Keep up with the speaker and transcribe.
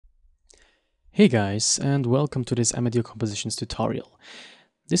Hey guys, and welcome to this Amadeo compositions tutorial.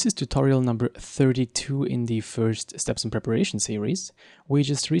 This is tutorial number 32 in the first Steps in Preparation series. We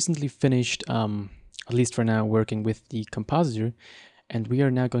just recently finished, at least for now, working with the compositor, and we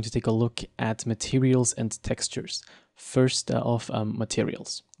are now going to take a look at materials and textures. First off,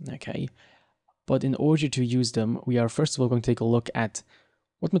 materials, okay? But in order to use them, we are first of all going to take a look at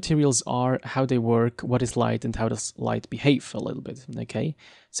what materials are, how they work, what is light, and how does light behave a little bit, okay?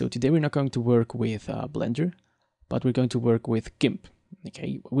 So today we're not going to work with Blender, but we're going to work with GIMP,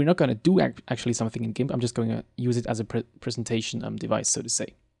 okay? We're not going to do actually something in GIMP, I'm just going to use it as a presentation device, so to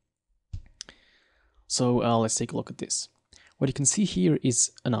say. So let's take a look at this. What you can see here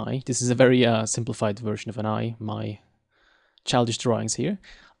is an eye. This is a very simplified version of an eye, my childish drawings here.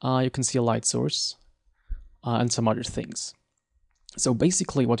 You can see a light source and some other things. So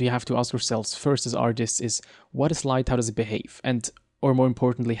basically what we have to ask ourselves first as artists is, what is light, how does it behave? And, or more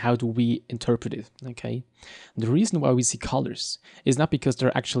importantly, how do we interpret it, okay? And the reason why we see colors is not because there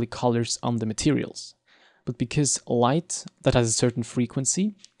are actually colors on the materials, but because light that has a certain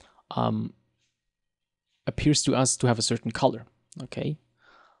frequency appears to us to have a certain color, okay?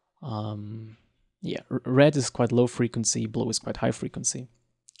 Yeah, red is quite low frequency, blue is quite high frequency,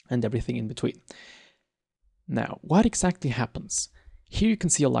 and everything in between. Now, what exactly happens? Here you can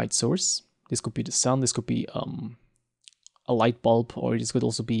see a light source. This could be the sun, this could be a light bulb, or this could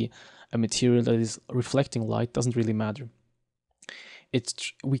also be a material that is reflecting light, doesn't really matter.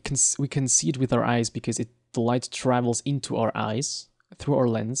 We can see it with our eyes because the light travels into our eyes through our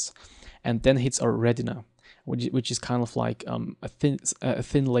lens and then hits our retina, which is kind of like a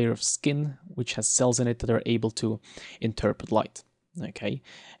thin layer of skin which has cells in it that are able to interpret light, okay?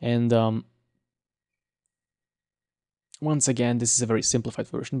 And once again, this is a very simplified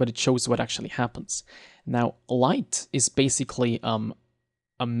version, but it shows what actually happens. Now, light is basically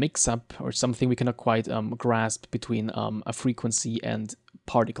a mix-up or something we cannot quite grasp between a frequency and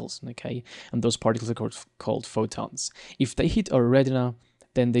particles, okay? And those particles are called photons. If they hit our retina,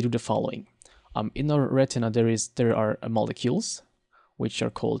 then they do the following. In our retina, there are molecules, which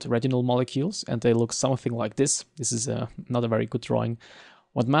are called retinal molecules, and they look something like this. This is not a very good drawing.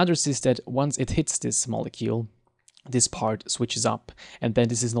 What matters is that once it hits this molecule, this part switches up, and then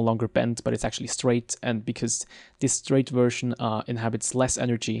this is no longer bent, but it's actually straight. And because this straight version inhabits less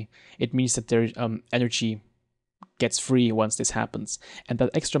energy, it means that their energy gets free once this happens, and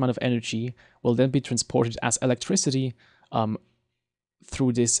that extra amount of energy will then be transported as electricity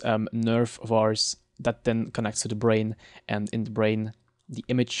through this nerve of ours that then connects to the brain, and in the brain the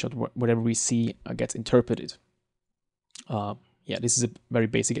image of whatever we see gets interpreted. Yeah, this is a very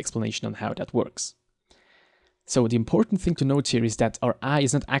basic explanation on how that works. So the important thing to note here is that our eye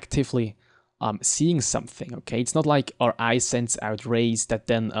is not actively seeing something, okay? It's not like our eye sends out rays that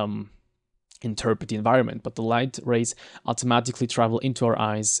then interpret the environment, but the light rays automatically travel into our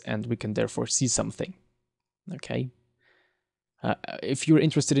eyes and we can therefore see something, okay? If you're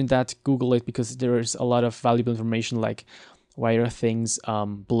interested in that, Google it, because there's a lot of valuable information, like why are things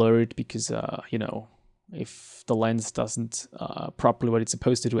blurred because, you know, if the lens doesn't properly what it's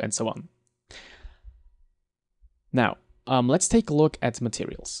supposed to do, and so on. Now, let's take a look at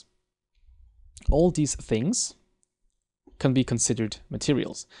materials. All these things can be considered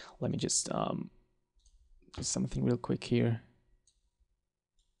materials. Let me just do something real quick here.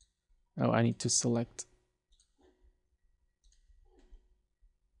 Oh, I need to select.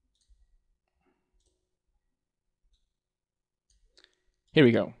 Here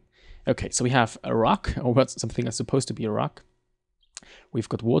we go. Okay, so we have a rock, or what's something that's supposed to be a rock. We've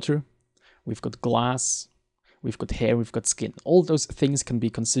got water, we've got glass, we've got hair, we've got skin. All those things can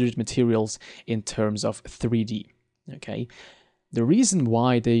be considered materials in terms of 3D, okay? The reason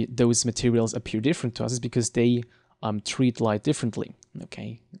why those materials appear different to us is because they treat light differently,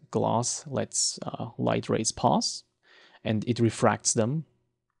 okay? Glass lets light rays pass, and it refracts them.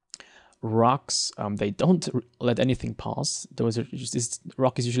 Rocks, they don't let anything pass.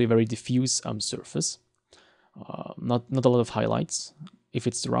 Rock is usually a very diffuse surface, not a lot of highlights, if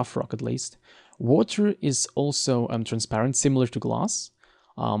it's the rough rock at least. Water is also transparent, similar to glass.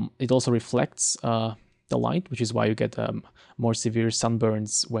 It also reflects the light, which is why you get more severe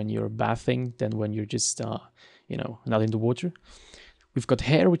sunburns when you're bathing than when you're just, you know, not in the water. We've got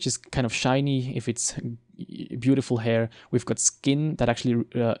hair, which is kind of shiny if it's beautiful hair. We've got skin that actually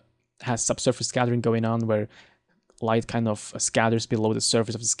has subsurface scattering going on, where light kind of scatters below the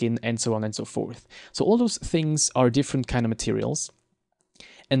surface of the skin, and so on and so forth. So all those things are different kind of materials,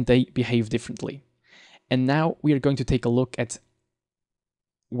 and they behave differently. And now we are going to take a look at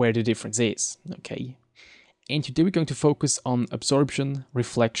where the difference is, okay? And today we're going to focus on absorption,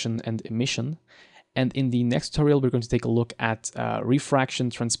 reflection, and emission. And in the next tutorial, we're going to take a look at refraction,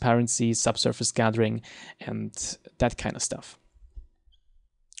 transparency, subsurface gathering, and that kind of stuff.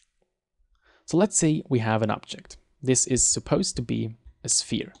 So let's say we have an object. This is supposed to be a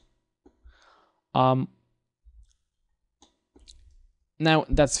sphere. Now,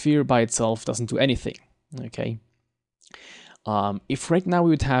 that sphere by itself doesn't do anything, okay? If right now we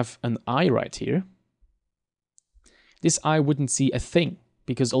would have an eye right here, this eye wouldn't see a thing,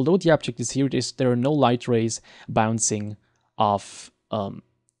 because although the object is here, there are no light rays bouncing off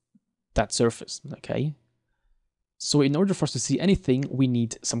that surface, okay? So in order for us to see anything, we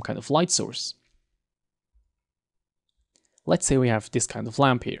need some kind of light source. Let's say we have this kind of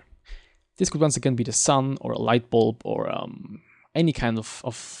lamp here. This could once again be the sun, or a light bulb, or any kind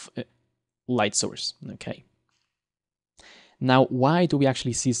of light source, okay? Now, why do we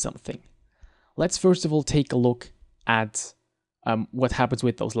actually see something? Let's first of all take a look at what happens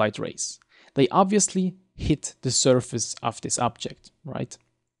with those light rays. They obviously hit the surface of this object, right?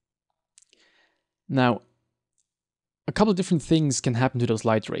 Now, a couple of different things can happen to those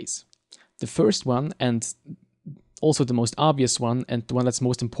light rays. The first one, and also the most obvious one, and the one that's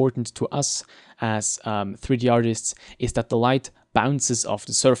most important to us as 3D artists, is that the light bounces off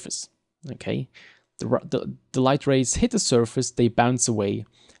the surface, okay? The light rays hit the surface, they bounce away.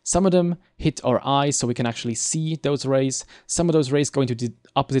 Some of them hit our eyes, so we can actually see those rays. Some of those rays go into the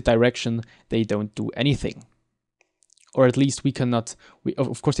opposite direction, they don't do anything. Or at least we cannot,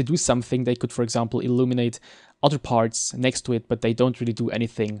 of course they do something. They could, for example, illuminate other parts next to it, but they don't really do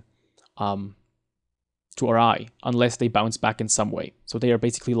anything to our eye, unless they bounce back in some way. So they are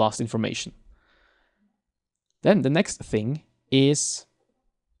basically lost information. Then the next thing is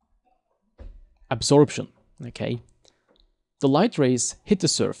absorption, okay? The light rays hit the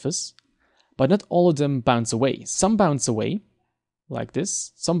surface, but not all of them bounce away. Some bounce away, like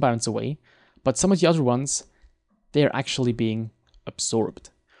this, some bounce away, but some of the other ones, they're actually being absorbed.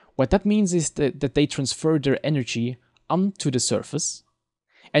 What that means is that they transfer their energy onto the surface,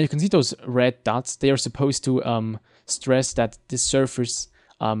 and you can see those red dots. They are supposed to stress that this surface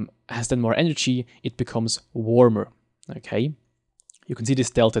has then more energy, it becomes warmer, okay? You can see this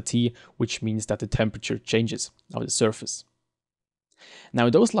delta T, which means that the temperature changes of the surface. Now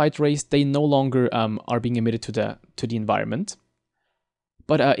those light rays, they no longer are being emitted to the environment.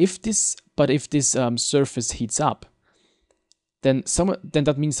 But if this surface heats up, then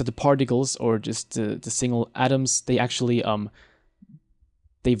that means that the particles, or just the single atoms, they actually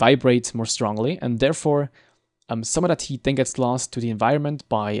they vibrate more strongly, and therefore some of that heat then gets lost to the environment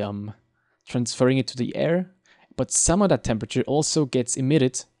by transferring it to the air. But some of that temperature also gets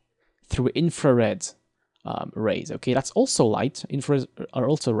emitted through infrared rays. Okay, that's also light. Infrared are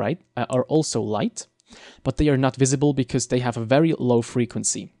also light, but they are not visible because they have a very low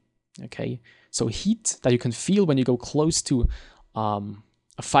frequency. Okay, so heat that you can feel when you go close to a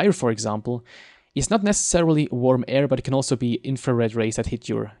fire, for example, is not necessarily warm air, but it can also be infrared rays that hit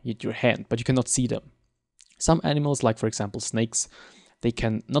your hand, but you cannot see them. Some animals, like for example snakes, they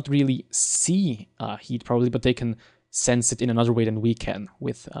can not really see heat probably, but they can sense it in another way than we can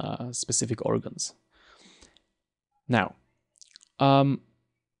with specific organs. Now,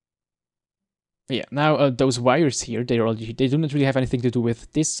 those wires here, they do not really have anything to do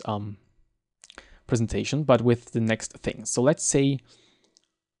with this presentation, but with the next thing. So let's say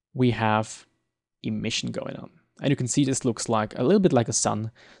we have emission going on, and you can see this looks like a little bit like a sun.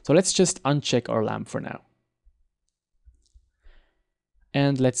 So let's just uncheck our lamp for now.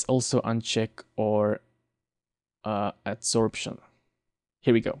 And let's also uncheck our absorption.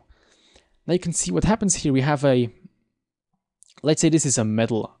 Here we go. Now you can see what happens here. We have let's say this is a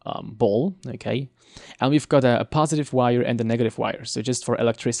metal ball, okay? And we've got a positive wire and a negative wire, so just for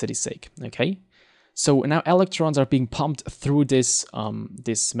electricity's sake, okay? So now electrons are being pumped through this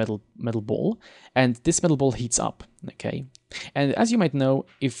this metal ball, and this metal ball heats up, okay? And as you might know,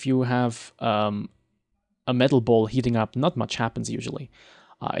 if you have a metal ball heating up, not much happens usually.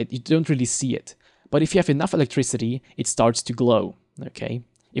 You don't really see it. But if you have enough electricity, it starts to glow, okay?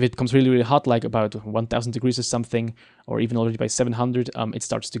 If it becomes really, really hot, like about 1000 degrees or something, or even already by 700, it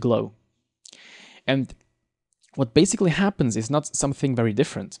starts to glow. And what basically happens is not something very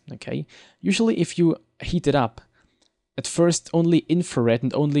different, okay? Usually if you heat it up, at first only infrared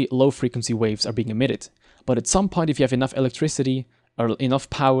and only low frequency waves are being emitted. But at some point, if you have enough electricity or enough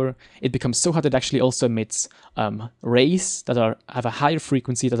power, it becomes so hot that it actually also emits rays that have a higher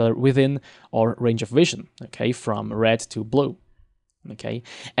frequency that are within our range of vision, okay, from red to blue. Okay,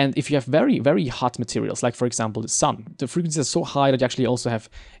 and if you have very, very hot materials, like for example the sun, the frequencies are so high that you actually also have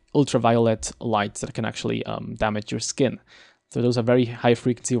ultraviolet light that can actually damage your skin. So those are very high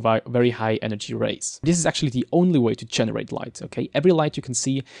frequency, very high energy rays. This is actually the only way to generate light, okay? Every light you can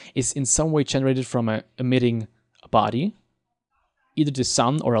see is in some way generated from an emitting body, either the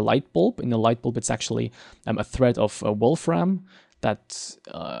sun or a light bulb. In a light bulb, it's actually a thread of wolfram that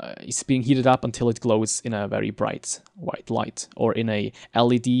is being heated up until it glows in a very bright white light, or in a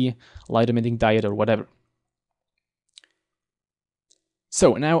LED light emitting diode or whatever.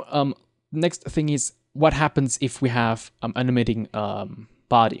 So now, next thing is, what happens if we have an emitting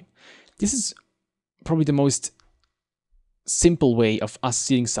body? This is probably the most simple way of us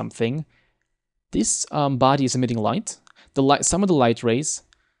seeing something. This body is emitting light. Some of the light rays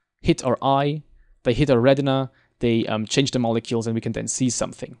hit our eye, they hit our retina, they change the molecules, and we can then see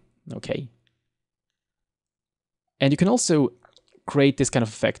something, okay? And you can also create this kind of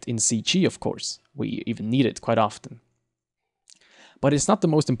effect in CG, of course. We even need it quite often. But it's not the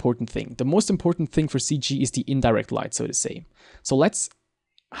most important thing. The most important thing for CG is the indirect light, so to say. So let's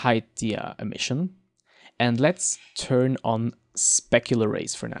hide the emission, and let's turn on specular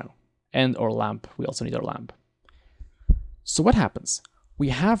rays for now. And our lamp, we also need our lamp. So what happens? We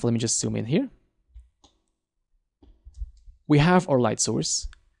have, let me just zoom in here. We have our light source.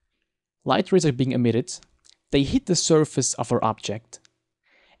 Light rays are being emitted. They hit the surface of our object,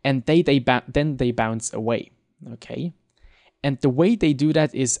 and then they bounce away, okay? And the way they do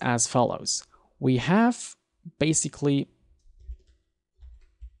that is as follows. We have basically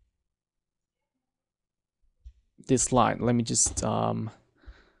this line. Let me just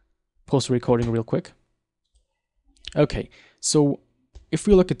pause the recording real quick. Okay, so if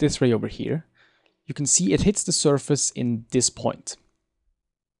we look at this ray over here, you can see it hits the surface in this point.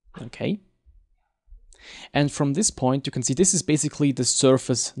 Okay? And from this point, you can see this is basically the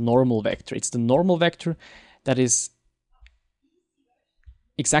surface normal vector. It's the normal vector that is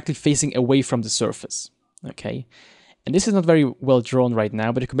exactly facing away from the surface, okay? And this is not very well drawn right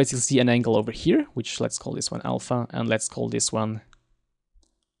now, but you can basically see an angle over here, which let's call this one alpha, and let's call this one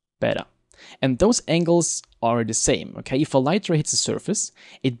beta. And those angles are the same, okay? If a light ray hits the surface,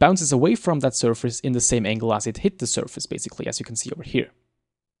 it bounces away from that surface in the same angle as it hit the surface, basically, as you can see over here.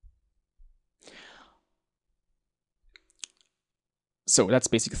 So that's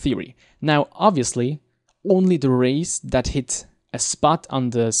basic theory. Now, obviously, only the rays that hit a spot on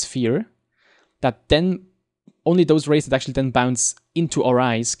the sphere, that then only those rays that actually then bounce into our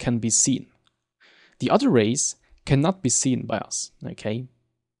eyes can be seen. The other rays cannot be seen by us, okay?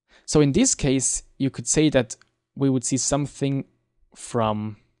 So in this case, you could say that we would see something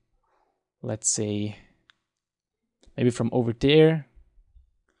from, let's say, maybe from over there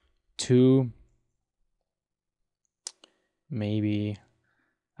to maybe,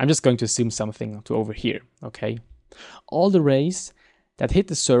 I'm just going to assume something to over here, okay? All the rays that hit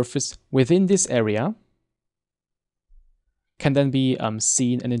the surface within this area can then be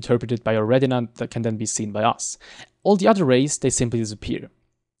seen and interpreted by our retina, that can then be seen by us. All the other rays, they simply disappear.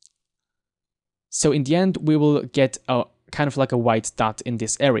 So in the end, we will get a kind of like a white dot in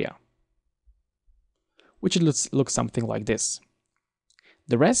this area, which looks something like this.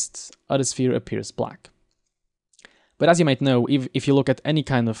 The rest of the sphere appears black. But as you might know, if you look at any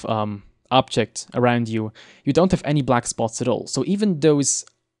kind of object around you, you don't have any black spots at all. So even this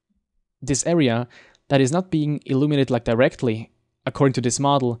area that is not being illuminated like directly, according to this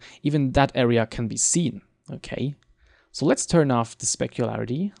model, even that area can be seen, okay? So let's turn off the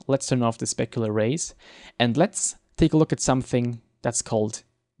specularity, let's turn off the specular rays, and let's take a look at something that's called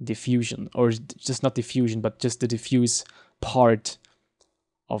diffusion, or just not diffusion, but just the diffuse part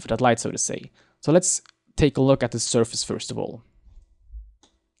of that light, so to say. So let's take a look at the surface first of all.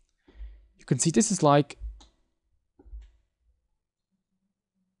 You can see this is like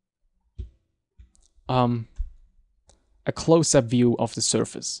a close-up view of the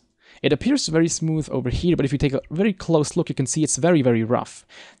surface. It appears very smooth over here, but if you take a very close look, you can see it's very, very rough.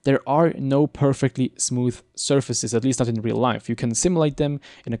 There are no perfectly smooth surfaces, at least not in real life. You can simulate them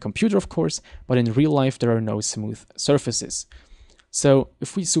in a computer, of course, but in real life, there are no smooth surfaces. So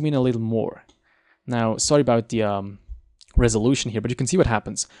if we zoom in a little more, now, sorry about the resolution here, but you can see what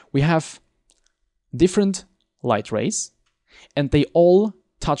happens. We have different light rays, and they all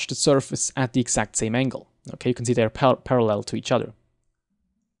touch the surface at the exact same angle. Okay, you can see they're parallel to each other.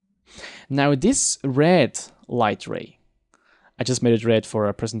 Now, this red light ray, I just made it red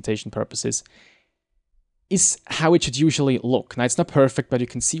for presentation purposes, is how it should usually look. Now, it's not perfect, but you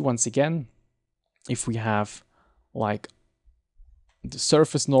can see once again, if we have like the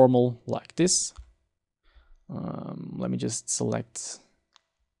surface normal like this, let me just select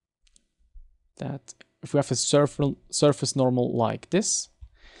that. If we have a surface normal like this,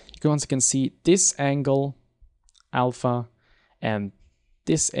 can once again see this angle, alpha, and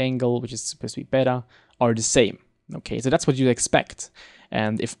this angle, which is supposed to be beta, are the same. Okay, so that's what you'd expect.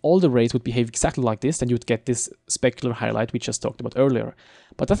 And if all the rays would behave exactly like this, then you'd get this specular highlight we just talked about earlier.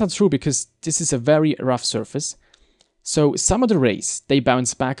 But that's not true because this is a very rough surface. So some of the rays, they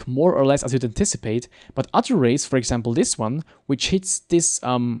bounce back more or less as you'd anticipate, but other rays, for example this one, which hits this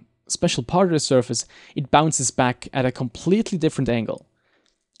special part of the surface, it bounces back at a completely different angle.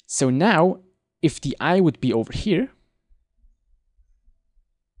 So now, if the eye would be over here,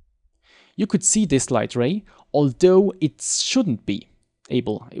 you could see this light ray, although it shouldn't be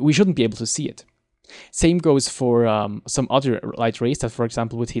able, we shouldn't be able to see it. Same goes for some other light rays that, for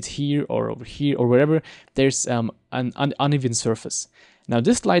example, would hit here or over here or wherever there's an uneven surface. Now,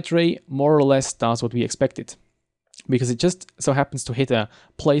 this light ray more or less does what we expected, because it just so happens to hit a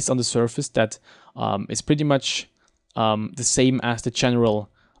place on the surface that is pretty much the same as the general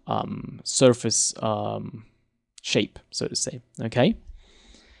surface shape, so to say. Okay.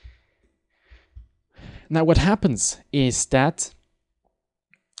 Now, what happens is that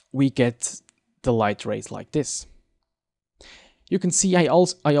we get the light rays like this. You can see I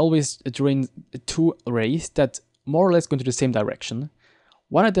always draw two rays that more or less go into the same direction.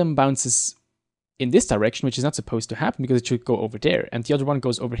 One of them bounces in this direction, which is not supposed to happen because it should go over there, and the other one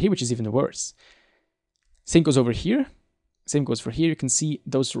goes over here, which is even worse. Same goes over here, same goes for here. You can see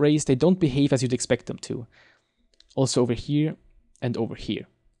those rays, they don't behave as you'd expect them to. Also over here and over here.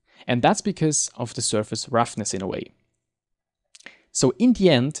 And that's because of the surface roughness in a way. So in the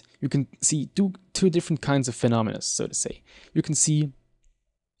end, you can see two different kinds of phenomena, so to say. You can see,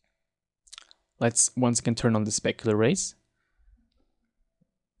 let's once again turn on the specular rays.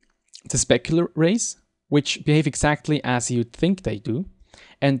 The specular rays, which behave exactly as you'd think they do,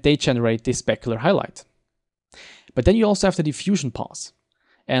 and they generate this specular highlight. But then you also have the diffusion pass,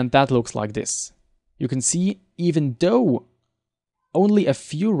 and that looks like this. You can see, even though only a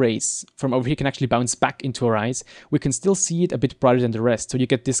few rays from over here can actually bounce back into our eyes, we can still see it a bit brighter than the rest, so you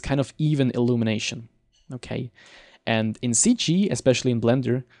get this kind of even illumination. Okay, and in CG, especially in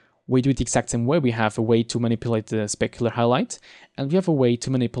Blender, we do it the exact same way. We have a way to manipulate the specular highlight, and we have a way to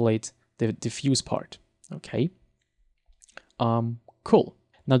manipulate the diffuse part. Okay, cool.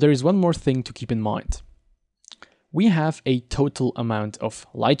 Now there is one more thing to keep in mind. We have a total amount of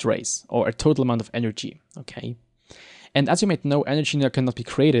light rays, or a total amount of energy. Okay. And as you might know, energy cannot be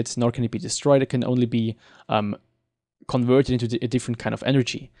created, nor can it be destroyed. It can only be converted into a different kind of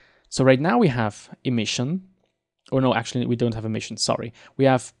energy. So right now we have emission, or no, actually we don't have emission, sorry. We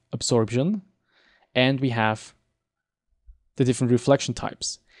have absorption, and we have the different reflection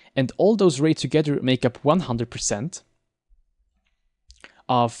types. And all those rays together make up 100%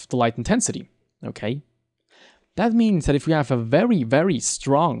 of the light intensity, okay? That means that if we have a very, very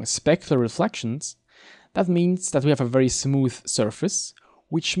strong specular reflections, that means that we have a very smooth surface,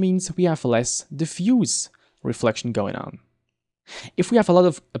 which means we have less diffuse reflection going on. If we have a lot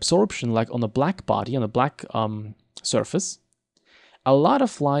of absorption, like on a black body, on a black surface, a lot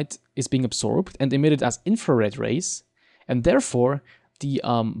of light is being absorbed and emitted as infrared rays, and therefore the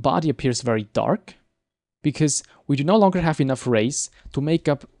body appears very dark, because we do no longer have enough rays to make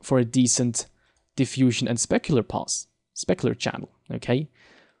up for a decent diffusion and specular pass, specular channel, okay?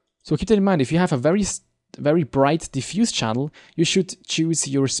 So keep that in mind. If you have a very bright diffuse channel, you should choose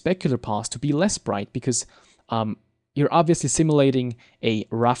your specular pass to be less bright, because you're obviously simulating a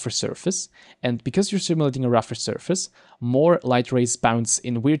rougher surface, and because you're simulating a rougher surface, more light rays bounce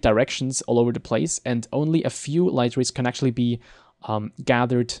in weird directions all over the place, and only a few light rays can actually be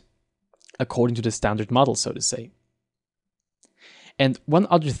gathered according to the standard model, so to say. And one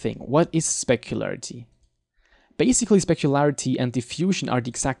other thing, what is specularity? Basically, specularity and diffusion are the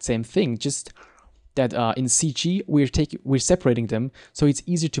exact same thing, just that in CG we're separating them, so it's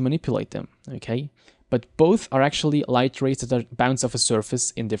easier to manipulate them, okay? But both are actually light rays that bounce off a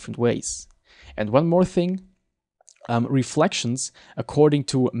surface in different ways. And one more thing, reflections according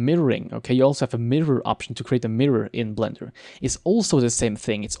to mirroring, okay? You also have a mirror option to create a mirror in Blender. It's also the same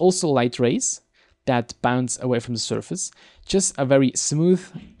thing. It's also light rays that bounce away from the surface, just a very smooth,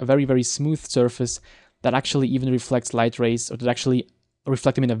 very smooth surface that actually even reflects light rays, or that actually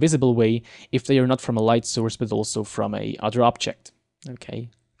reflect them in a visible way if they are not from a light source but also from a other object. Okay,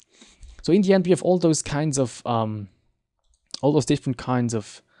 so in the end we have all those kinds of all those different kinds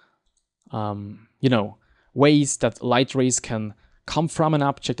of you know, ways that light rays can come from an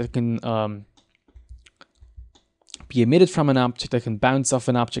object, that can be emitted from an object, that can bounce off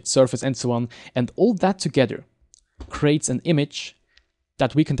an object surface, and so on, and all that together creates an image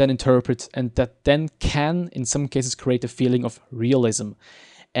that we can then interpret, and that then can, in some cases, create a feeling of realism.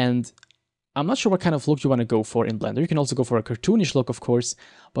 And I'm not sure what kind of look you want to go for in Blender. You can also go for a cartoonish look, of course,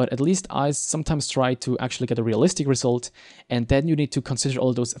 but at least I sometimes try to actually get a realistic result, and then you need to consider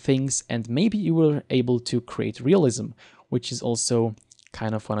all those things, and maybe you were able to create realism, which is also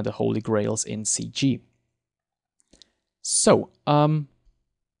kind of one of the holy grails in CG. So,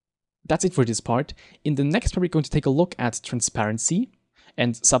 that's it for this part. In the next part, we're going to take a look at transparency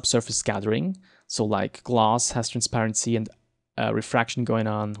and subsurface scattering. So like glass has transparency and refraction going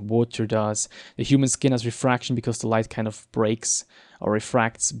on, water does. The human skin has refraction because the light kind of breaks or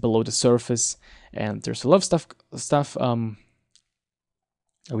refracts below the surface. And there's a lot of stuff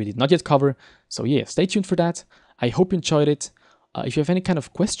we did not yet cover. So yeah, stay tuned for that. I hope you enjoyed it. If you have any kind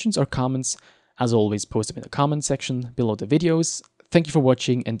of questions or comments, as always, post them in the comment section below the videos. Thank you for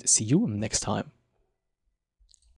watching and see you next time.